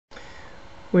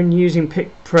When using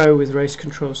PIC Pro with Race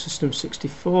Control System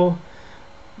 64,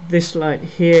 this light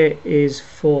here is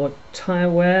for tyre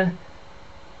wear,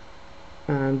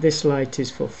 and this light is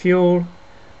for fuel.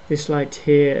 This light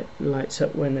here lights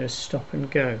up when there's stop and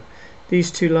go.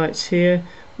 These two lights here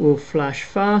will flash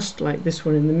fast, like this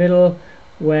one in the middle,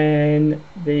 when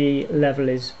the level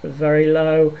is very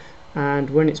low, and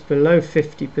when it's below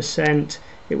 50%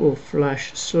 it will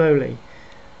flash slowly.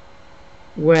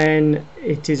 When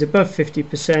it is above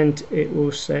 50% it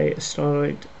will say a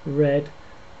solid red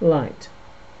light.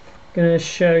 I'm going to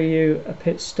show you a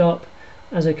pit stop.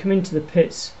 As I come into the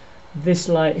pits, this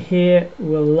light here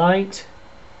will light.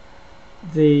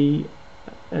 The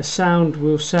sound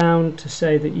will sound to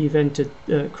say that you've entered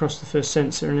crossed the first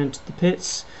sensor and entered the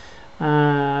pits.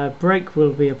 Brake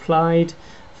will be applied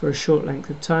for a short length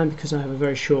of time because I have a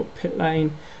very short pit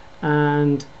lane,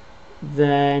 and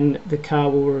then the car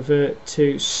will revert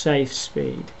to safe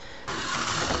speed.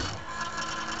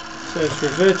 So it's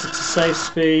reverted to safe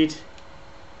speed.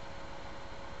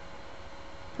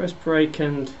 Press brake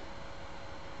and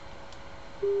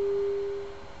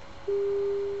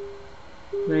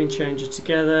lane changer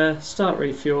together, start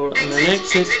refuel, and then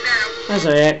exit. As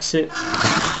I exit,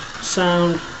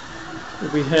 sound will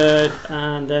be heard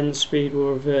and then the speed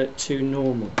will revert to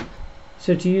normal.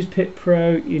 So to use PIC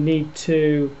Pro you need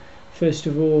to first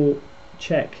of all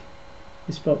check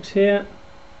this box here.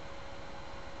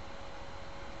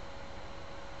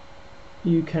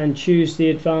 You can choose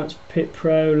the advanced PIC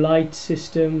Pro light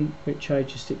system, which I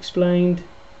just explained.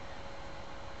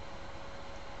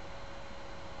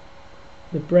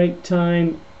 The brake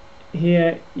time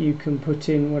here you can put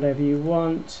in whatever you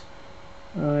want.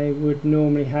 I would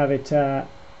normally have it at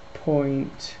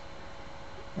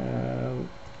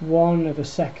 0.1 of a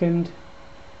second,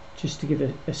 just to give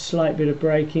a slight bit of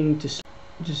braking just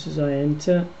as I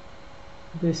enter.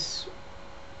 This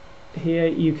here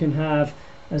you can have,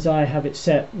 as I have it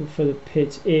set for the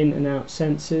pit in and out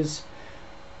sensors,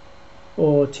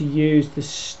 or to use the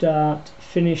start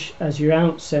finish as your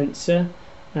out sensor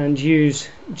and use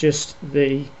just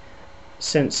the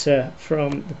sensor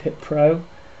from the PIC Pro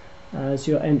as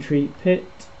your entry pit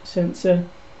sensor.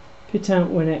 Pit out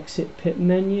when exit pit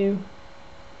menu,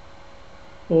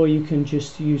 or you can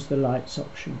just use the lights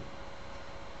option.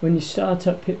 When you start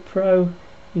up PIC Pro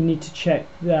you need to check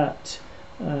that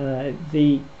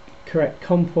the correct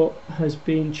COM port has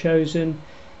been chosen.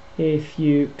 If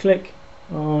you click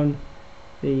on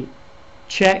the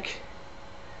check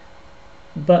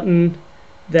button,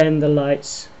 then the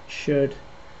lights should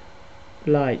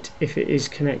light if it is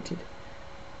connected.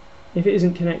 If it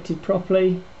isn't connected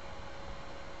properly,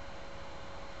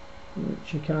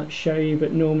 which I can't show you,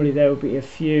 but normally there will be a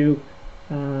few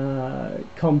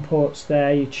COM ports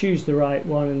there, you choose the right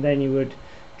one and then you would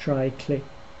try click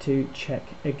to check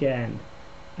again.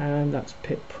 And that's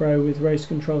PIC Pro with Race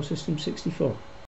Control System 64.